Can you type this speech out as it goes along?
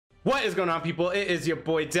What is going on, people? It is your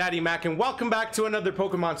boy Daddy Mac, and welcome back to another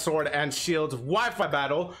Pokemon Sword and Shield Wi-Fi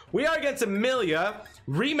battle. We are against Amelia,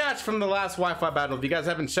 rematch from the last Wi-Fi battle. If you guys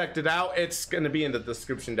haven't checked it out, it's going to be in the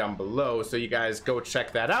description down below, so you guys go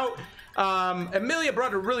check that out. Amelia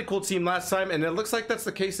brought a really cool team last time, and it looks like that's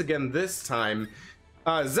the case again this time.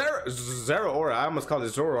 Zeraora, I almost called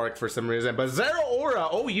it Zoroark for some reason, but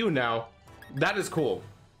Zeraora OU now. That is cool.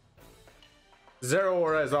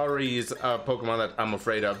 Zeraora is already a Pokemon that I'm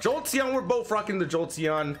afraid of. Jolteon, we're both rocking the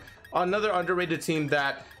Jolteon. Another underrated team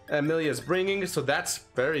that Amelia is bringing, so that's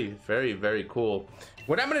very, very, very cool.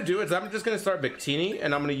 What I'm going to do is I'm just going to start Victini,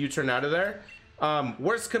 and I'm going to U-turn out of there.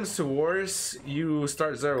 Worst comes to worst, you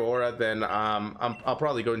start Zeraora, then I'll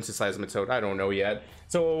probably go into Seismitoad. I don't know yet.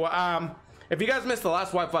 So if you guys missed the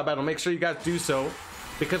last Wi-Fi battle, make sure you guys do so,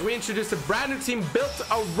 because we introduced a brand new team built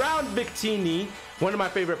around Victini, one of my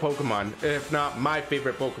favorite Pokemon, if not my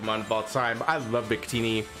favorite Pokemon of all time. I love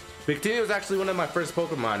Victini. Victini was actually one of my first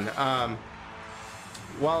Pokemon.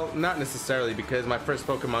 Well, not necessarily, because my first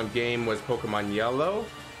Pokemon game was Pokemon Yellow,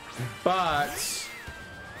 but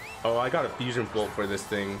oh, I got a Fusion Bolt for this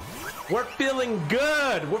thing. We're feeling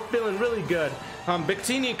good. We're feeling really good.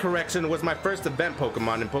 Victini, correction, was my first event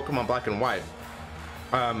Pokemon in Pokemon Black and White.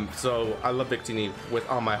 So I love Victini with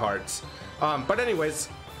all my heart. But anyways,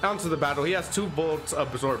 on to the battle. He has 2 Volt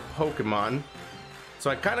Absorb Pokemon, so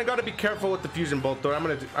I kind of got to be careful with the Fusion Bolt though.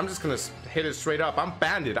 I'm just gonna hit it straight up. I'm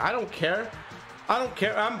banded. I don't care.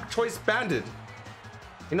 I'm choice banded.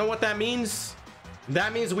 You know what that means?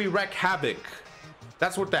 That means we wreak havoc.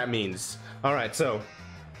 That's what that means. All right, so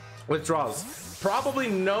withdrawals. Probably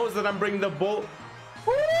knows that I'm bringing the Bolt.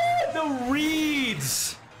 Woo, the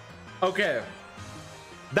reeds. Okay,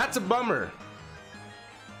 that's a bummer.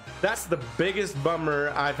 That's the biggest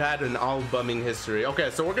bummer I've had in all bumming history.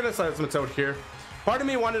 Okay, so we're gonna Seismitoad here. Part of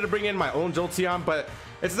me wanted to bring in my own Jolteon, but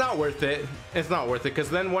it's not worth it. It's not worth it,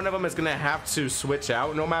 because then one of them is gonna have to switch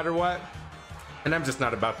out no matter what, and I'm just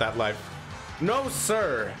not about that life. No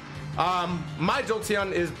sir. My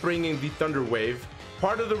Jolteon is bringing the Thunder Wave.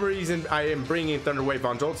 Part of the reason I am bringing Thunder Wave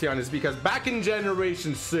on Jolteon is because back in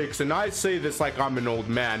Generation 6, and I say this like I'm an old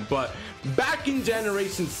man, but back in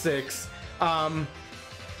Generation 6,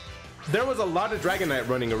 there was a lot of Dragonite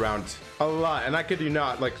running around, a lot, and I kid you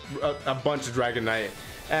not, like a bunch of Dragonite,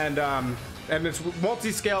 and it's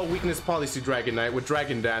multi-scale weakness policy Dragonite with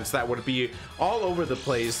Dragon Dance that would be all over the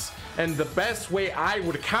place. And the best way I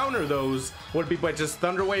would counter those would be by just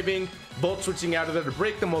Thunder Waving, Volt switching out of there to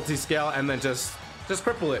break the multi-scale, and then just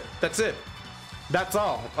cripple it. That's it. That's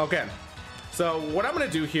all. Okay. So what I'm gonna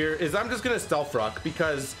do here is I'm just gonna Stealth Rock,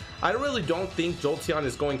 because I really don't think Jolteon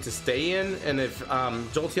is going to stay in, and if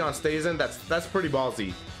Jolteon stays in, that's pretty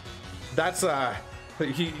ballsy. That's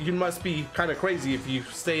you must be kind of crazy if you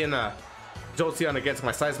stay in a Jolteon against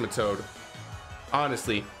my Seismitoad.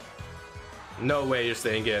 Honestly, no way you're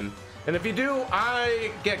staying in. And if you do,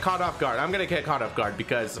 I get caught off guard. I'm gonna get caught off guard,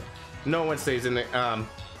 because no one stays in it.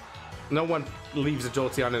 No one leaves a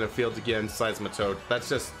Jolteon in the field against Seismitoad. That's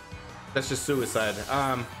just suicide.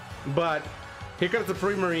 But here comes the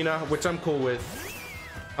Primarina, which I'm cool with.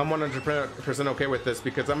 I'm 100% okay with this,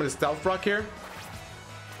 because I'm gonna Stealth Rock here.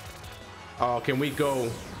 Oh, can we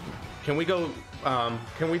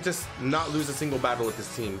just not lose a single battle with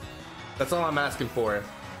this team? That's all I'm asking for.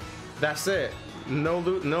 That's it. No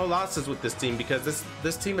losses with this team, because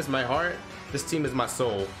this team is my heart. This team is my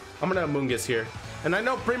soul. I'm gonna Amoonguss here, and I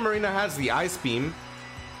know Primarina has the Ice Beam.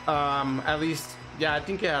 At least, yeah, I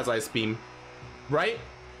think it has Ice Beam, right?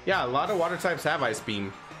 Yeah, a lot of water types have Ice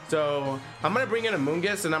Beam. So I'm gonna bring in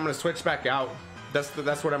Amoonguss, and I'm gonna switch back out. That's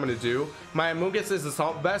what I'm gonna do. My Amoonguss is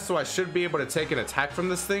Assault Vest, so I should be able to take an attack from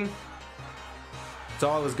this thing. So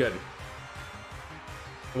all is good.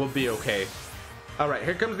 We'll be okay. All right,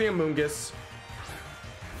 here comes the Amoonguss.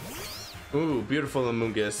 Ooh, beautiful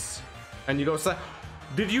Amoonguss. And you go,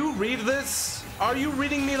 did you read this? Are you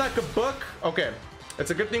reading me like a book? Okay,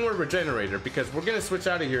 it's a good thing we're Regenerator, because we're gonna switch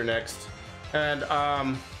out of here next, and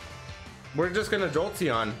we're just gonna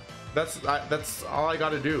Jolteon. That's all I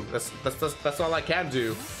gotta do. That's all I can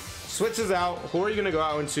do. Switches out. Who are you gonna go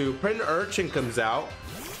out into? Prin Urchin comes out.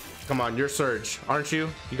 Come on, you're Surge, aren't you?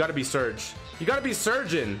 You gotta be Surge. You gotta be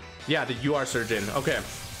Surgeon. Yeah, you are Surgeon. Okay.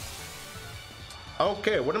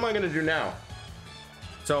 Okay, what am I gonna do now?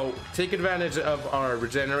 So take advantage of our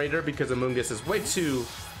Regenerator, because Amoonguss is way too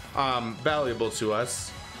valuable to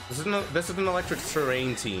us. This is an electric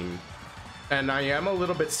terrain team, and I am a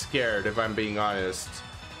little bit scared, if I'm being honest.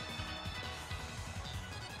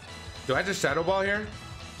 Do I just Shadow Ball here?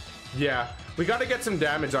 Yeah, we got to get some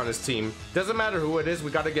damage on his team. Doesn't matter who it is,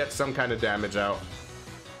 we got to get some kind of damage out.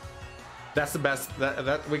 That's the best.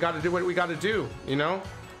 That we got to do what we got to do, you know.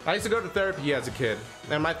 I used to go to therapy as a kid,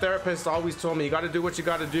 and my therapist always told me you got to do what you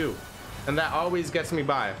got to do, and that always gets me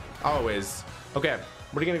by. Always. Okay,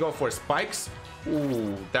 what are you gonna go for? Spikes?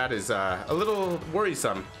 Ooh, that is a little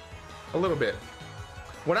worrisome. A little bit.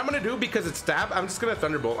 What I'm gonna do, because it's stab, I'm just gonna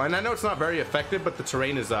Thunderbolt. And I know it's not very effective, but the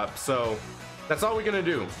terrain is up, so that's all we're gonna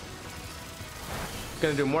do. It's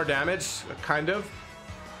gonna do more damage, kind of.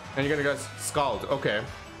 And you're gonna go Scald. Okay.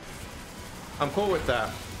 I'm cool with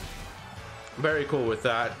that. Very cool with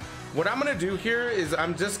that. What I'm gonna do here is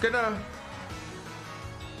I'm just gonna...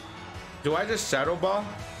 Do I just Shadow Ball?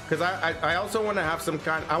 Because I also want to have some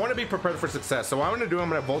kind... I want to be prepared for success. So what I'm gonna do, I'm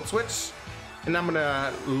gonna Volt Switch. And I'm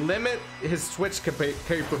gonna limit his switch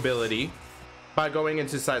capability by going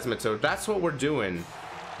into Seismitoad. That's what we're doing.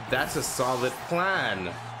 That's a solid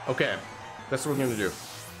plan. Okay, that's what we're gonna do.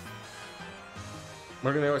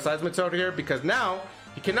 We're gonna go with Seismitoad here because now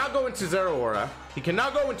he cannot go into Zeraora. He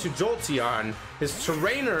cannot go into Jolteon. His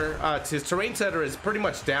terrain setter is pretty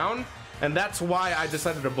much down, and that's why I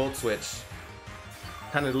decided to Volt Switch.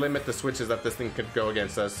 Kind of limit the switches that this thing could go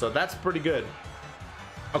against us. So that's pretty good.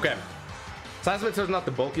 Okay. Seismitoad is not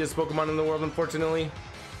the bulkiest Pokemon in the world, unfortunately,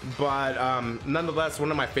 but nonetheless,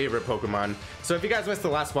 one of my favorite Pokemon. So if you guys missed the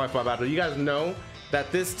last Wi-Fi battle, you guys know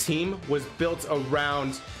that this team was built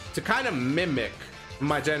around to kind of mimic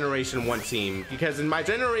my Generation 1 team, because in my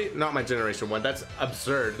not my Generation 1, that's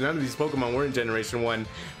absurd. None of these Pokemon were in Generation 1,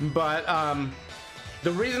 but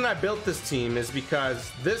the reason I built this team is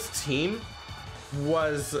because this team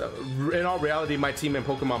was in all reality my team in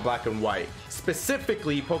Pokemon Black and White,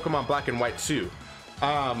 specifically Pokemon Black and White 2.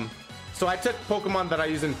 So I took Pokemon that I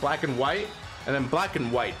use in Black and White and then Black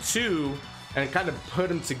and White 2 and kind of put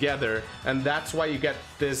them together, and that's why you get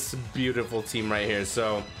this beautiful team right here.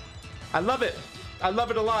 So I love it. I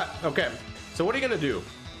love it a lot. Okay, so what are you gonna do?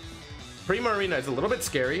 Primarina is a little bit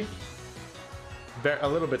scary. A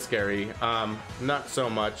little bit scary. Not so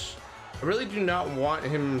much. I really do not want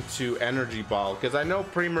him to Energy Ball, because I know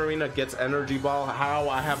Primarina gets Energy Ball. How,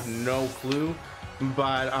 I have no clue.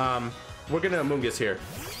 But we're gonna Amoonguss here.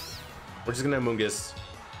 We're just gonna Amoonguss.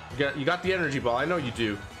 You got the Energy Ball. I know you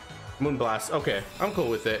do. Moonblast. Okay, I'm cool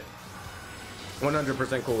with it.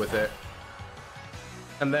 100% cool with it.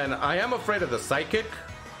 And then I am afraid of the Psychic.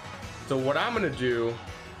 So what I'm gonna do...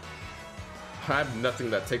 I have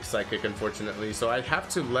nothing that takes Psychic, unfortunately. So I have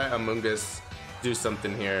to let Amoonguss do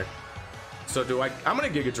something here. So I'm gonna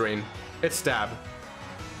Giga Drain. It's stab.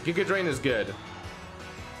 Giga Drain is good.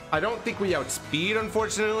 I don't think we outspeed,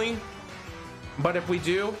 unfortunately, but if we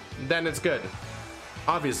do, then it's good,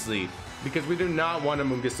 obviously, because we do not want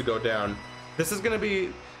Amoonguss to go down. This is gonna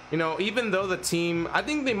be, you know, even though the team, I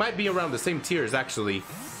think they might be around the same tiers actually,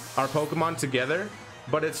 our Pokemon together,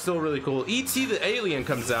 but it's still really cool. E.T. the Alien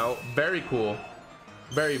comes out. Very cool.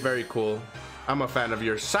 Very, very cool. I'm a fan of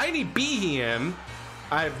yours. Shiny Behem.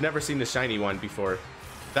 I've never seen the shiny one before.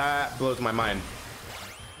 That blows my mind.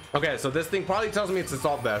 Okay, so this thing probably tells me it's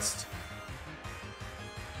Assault Vest.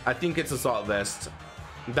 I think it's Assault Vest.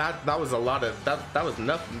 That was a lot of that was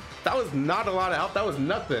nothing. That was not a lot of help. That was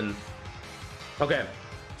nothing. Okay,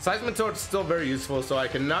 Seismitoad is still very useful, so I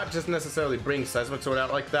cannot just necessarily bring Seismitoad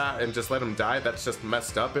out like that and just let him die. That's just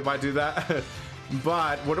messed up if I do that.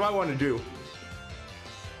 But what do I want to do?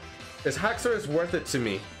 Is Haxorus worth it to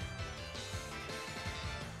me?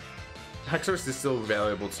 Haxorus is still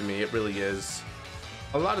valuable to me. It really is.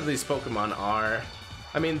 A lot of these Pokemon are.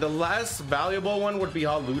 I mean, the less valuable one would be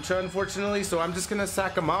Hawlucha, unfortunately, so I'm just gonna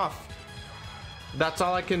sack him off. That's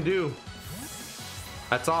all I can do.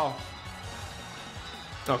 That's all.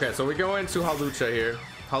 Okay, so we go into Hawlucha here.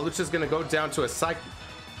 Hawlucha's gonna go down to a Psych...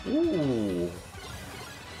 Ooh.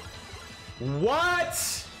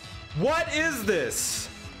 What? What is this?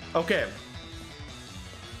 Okay.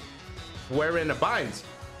 We're in a bind.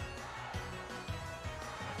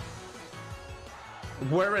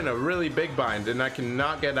 We're in a really big bind, and I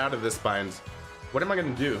cannot get out of this bind. What am I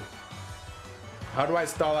gonna do? How do I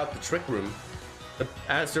stall out the Trick Room? The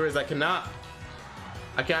answer is I cannot.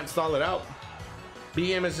 I can't stall it out.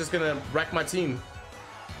 BM is just gonna wreck my team.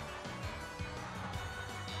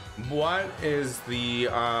 What is the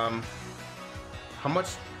how much?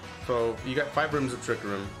 So you got 5 rooms of Trick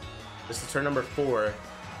Room. This is turn number 4.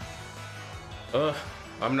 Ugh,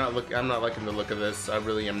 I'm not liking the look of this. I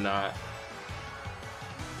really am not.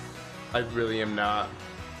 I really am not.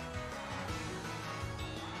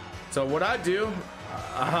 So what I do,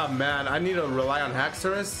 man, I need to rely on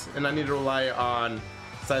Haxorus, and I need to rely on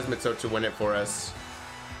Seismitoad to win it for us.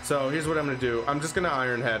 So here's what I'm gonna do. I'm just gonna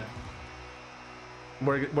Iron Head.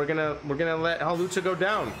 We're gonna let Hawlucha go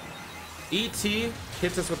down. ET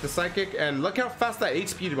hits us with the psychic, and look how fast that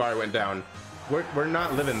HP bar went down. We're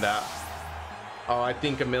not living that. Oh, I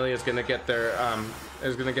think Amelia's gonna get their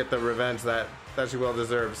is gonna get the revenge that she well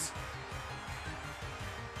deserves.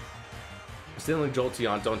 Stealing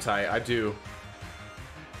Jolteon, don't I? I do.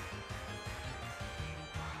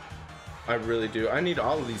 I really do. I need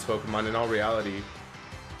all of these Pokemon in all reality,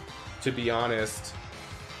 to be honest.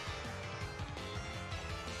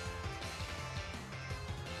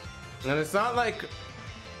 And it's not like,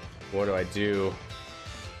 what do I do?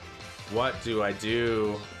 What do I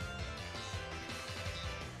do?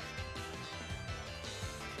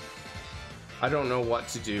 I don't know what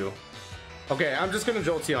to do. Okay, I'm just gonna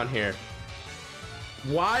Jolteon here.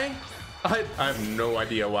 Why? I have no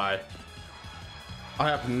idea why. I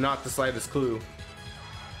have not the slightest clue.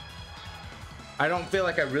 I don't feel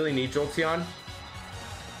like I really need Jolteon.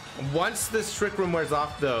 Once this Trick Room wears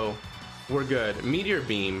off though, we're good. Meteor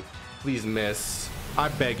Beam, please miss. I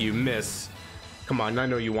beg you, miss. Come on, I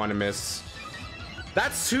know you want to miss.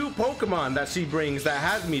 That's 2 Pokemon that she brings that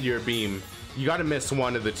has Meteor Beam. You gotta miss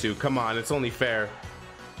one of the 2. Come on, it's only fair.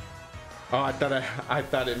 Oh, I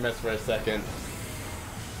thought it missed for a second.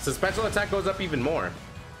 So special attack goes up even more.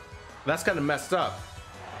 That's kind of messed up.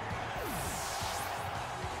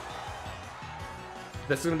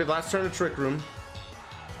 This is gonna be the last turn of Trick Room.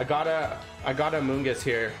 I got a Amoonguss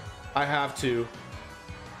here. I have to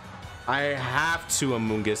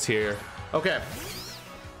Amoonguss here. Okay.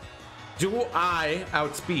 Do I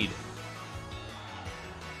outspeed?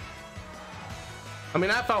 I mean,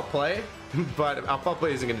 I foul play, but foul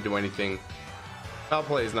play isn't gonna do anything. Foul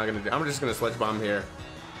play is not gonna do. I'm just gonna Sledge Bomb here.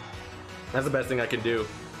 That's the best thing I can do.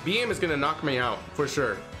 Beam is gonna knock me out for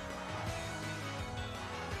sure.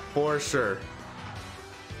 For sure.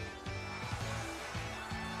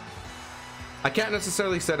 I can't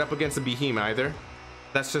necessarily set up against a Behemoth either.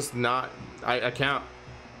 That's just not. I can't.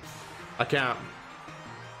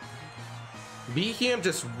 Behemoth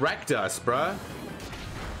just wrecked us, bruh.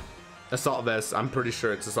 Assault Vest. I'm pretty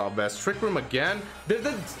sure it's Assault Vest. Trick Room again?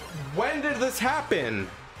 When did this happen?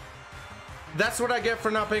 That's what I get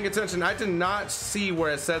for not paying attention. I did not see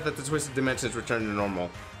where it said that the Twisted Dimensions returned to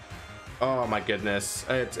normal. Oh my goodness.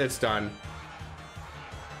 It's done.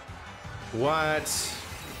 What?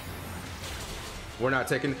 We're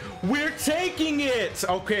taking it!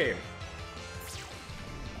 Okay.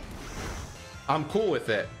 I'm cool with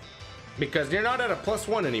it. Because you're not at a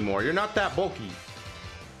 +1 anymore. You're not that bulky.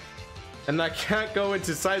 And I can't go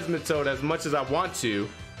into Seismitoad as much as I want to.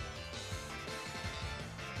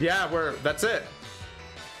 Yeah, that's it.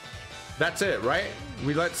 That's it, right?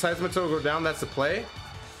 We let Seismitoad go down, that's the play.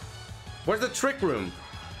 Where's the Trick Room?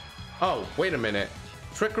 Oh, wait a minute.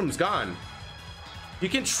 Trick Room's gone. You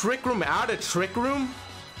can Trick Room out of Trick Room?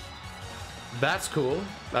 That's cool.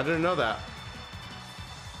 I didn't know that.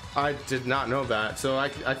 I did not know that. So I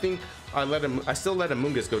think I still let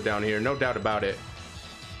Amoonguss go down here, no doubt about it.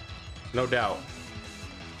 No doubt.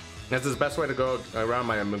 That's the best way to go around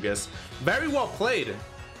my Amoonguss. Very well played.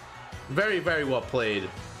 Very, very well played.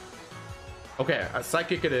 Okay, a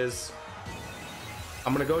Psychic it is.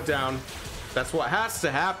 I'm gonna go down. That's what has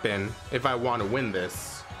to happen if I want to win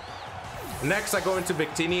this. Next, I go into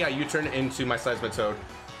Victini. I U-turn into my Seismitoad.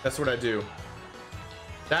 That's what I do.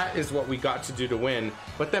 That is what we got to do to win.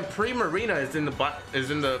 But then Primarina is in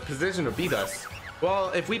the position to beat us. Well,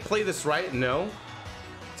 if we play this right, no.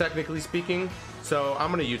 Technically speaking. So I'm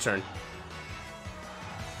gonna U-turn.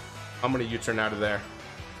 I'm gonna U-turn out of there.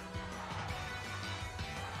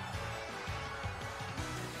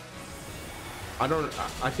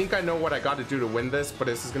 I think I know what I got to do to win this, but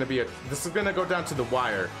this is gonna go down to the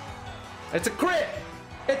wire. It's a crit!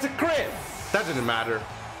 It's a crit! That didn't matter.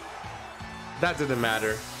 That didn't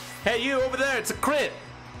matter. Hey, you over there, it's a crit!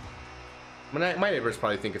 My neighbors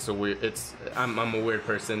probably think it's a weird, I'm a weird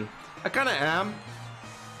person. I kinda am.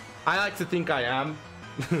 I like to think I am.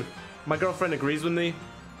 My girlfriend agrees with me.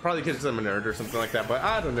 Probably because I'm a nerd or something like that, but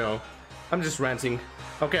I don't know. I'm just ranting.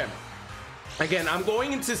 Okay. Again, I'm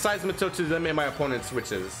going into Seismitoad to limit my opponent's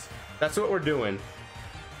switches. That's what we're doing.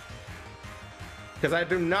 Because I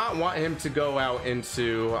do not want him to go out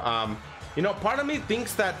into, you know, part of me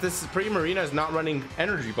thinks that this Primarina is not running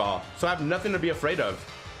Energy Ball. So I have nothing to be afraid of.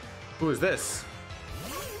 Who is this?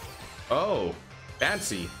 Oh,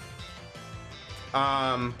 fancy.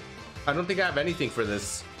 I don't think I have anything for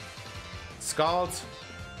this. Scald.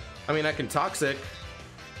 I mean, I can Toxic.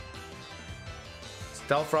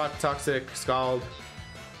 Stealth Rock, Toxic, Scald.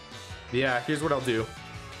 Yeah, here's what I'll do.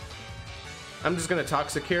 I'm just gonna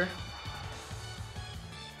Toxic here.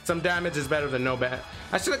 Some damage is better than no bad.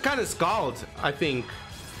 I should have kind of Scald, I think.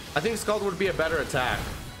 I think Scald would be a better attack.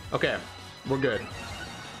 Okay, We're good.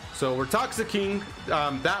 So we're Toxicking.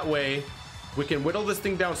 That way we can whittle this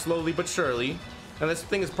thing down slowly but surely. And this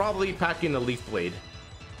thing is probably packing a Leaf Blade.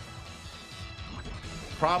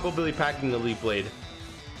 Probably packing a Leaf Blade.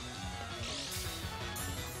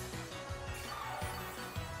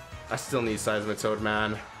 I still need Seismitoad,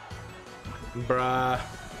 man. Bruh.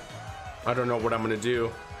 I don't know what I'm gonna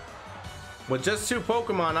do. With just 2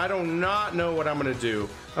 Pokemon, I do not know what I'm gonna do.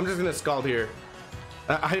 I'm just gonna Scald here.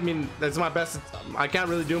 I mean, that's my best. I can't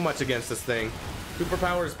really do much against this thing.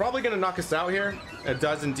 Superpower is probably gonna knock us out here. It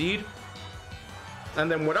does indeed. And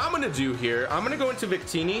then what I'm gonna do here, I'm gonna go into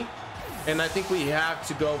Victini, and I think we have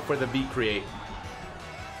to go for the V-Create.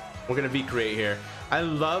 We're gonna V-Create here. I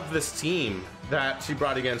love this team that she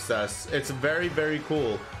brought against us. It's very, very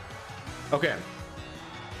cool. Okay.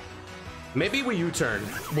 Maybe we U-turn.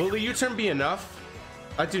 Will the U-turn be enough?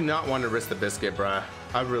 I do not want to risk the biscuit, bruh.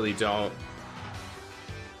 I really don't.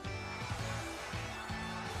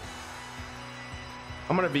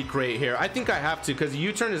 I'm gonna V-Create here. I think I have to, because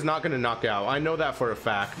U-turn is not gonna knock out. I know that for a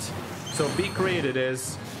fact. So V-Create it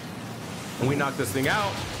is. And we knock this thing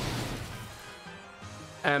out.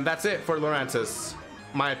 And that's it for Lurantis.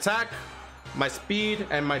 My attack, my speed,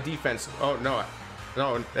 and my defense. Oh, no.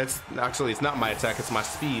 No, it's not my attack, it's my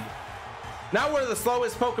speed. Now we're the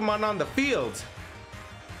slowest Pokemon on the field.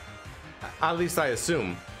 At least I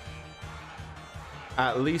assume.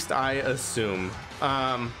 At least I assume.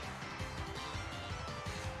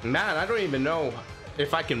 Man, I don't even know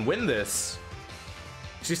if I can win this.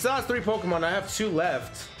 She still has 3 Pokemon. I have 2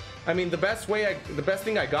 left. I mean, the best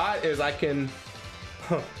thing I got is I can.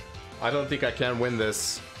 I don't think I can win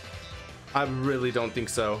this. I really don't think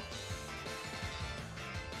so.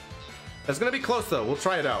 It's gonna be close though. We'll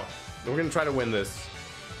try it out. We're gonna try to win this.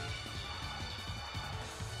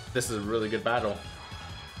 This is a really good battle.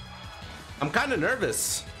 I'm kind of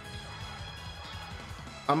nervous.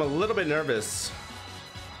 I'm a little bit nervous.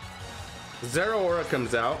 Zeraora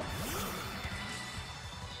comes out.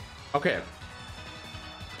 Okay.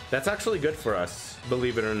 That's actually good for us,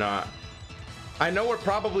 believe it or not. I know we're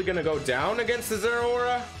probably gonna go down against the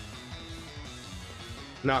Zeraora.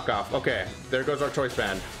 Knockoff. Okay, there goes our choice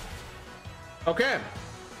band. Okay.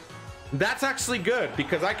 That's actually good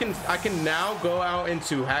because I can now go out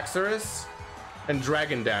into Haxorus and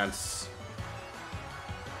Dragon Dance.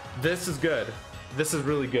 This is good. This is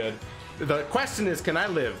really good. The question is, can I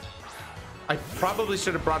live? I probably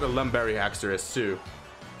should have brought a Lumberry Haxorus too,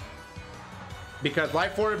 because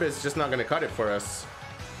Life Orb is just not gonna cut it for us.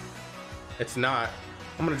 It's not.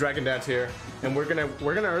 I'm gonna Dragon Dance here, and we're gonna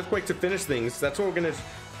Earthquake to finish things. That's what we're gonna.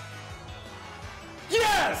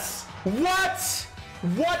 Yes! What?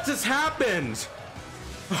 What just happened?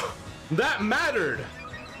 That mattered.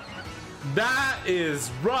 That is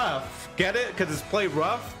rough. Get it? Because it's play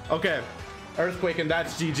rough. Okay, Earthquake, and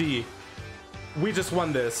that's GG. We just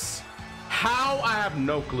won this. How? I have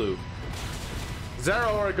no clue.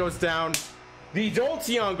 Zeraora goes down. The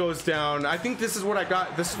Jolteon goes down. I think this is what I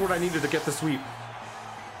got. This is what I needed to get the sweep.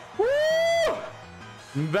 Woo!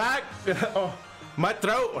 That. Oh, my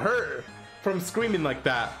throat hurt from screaming like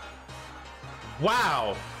that.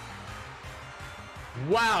 Wow.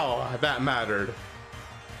 Wow, that mattered.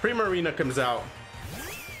 Primarina comes out.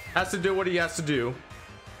 Has to do what he has to do.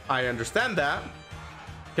 I understand that.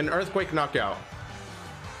 Can Earthquake knock out?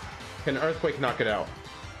 Can Earthquake knock it out?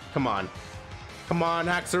 Come on. Come on,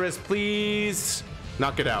 Haxorus, please.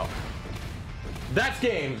 Knock it out. That's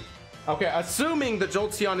game. Okay, assuming the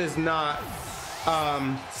Jolteon is not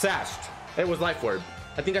sashed. It was Life Orb.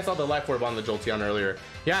 I think I saw the Life Orb on the Jolteon earlier.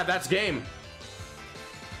 Yeah, that's game.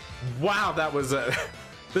 Wow, that was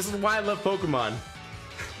this is why I love Pokemon.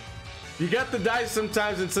 You get the dice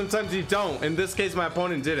sometimes and sometimes you don't. In this case, my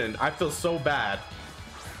opponent didn't. I feel so bad.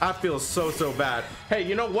 I feel so bad. Hey,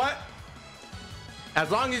 you know what?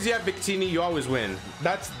 As long as you have Victini, you always win.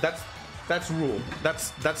 That's rule.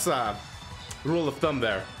 That's rule of thumb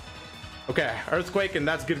there. Okay, Earthquake, and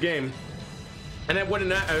that's good game. And it wouldn't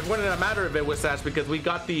matter if it was Sash because we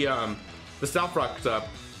got the Stealth Rock up.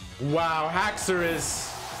 Wow, Haxorus.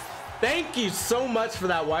 Thank you so much for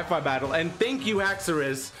that Wi-Fi battle, and thank you,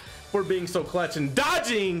 Haxorus, for being so clutch and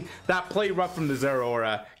dodging that play rough from the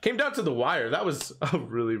Zeraora. Came down to the wire. That was a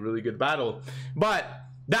really good battle. But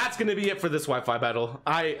that's gonna be it for this Wi-Fi battle.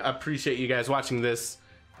 I appreciate you guys watching this.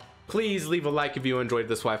 Please leave a like if you enjoyed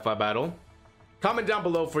this Wi-Fi battle. Comment down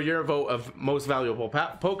below for your vote of most valuable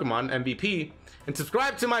Pokemon MVP, and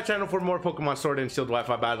subscribe to my channel for more Pokemon Sword and Shield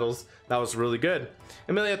Wi-Fi battles. That was really good.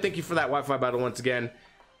 Amelia, thank you for that Wi-Fi battle once again.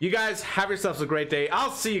 You guys have yourselves a great day. I'll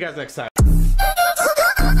see you guys next time.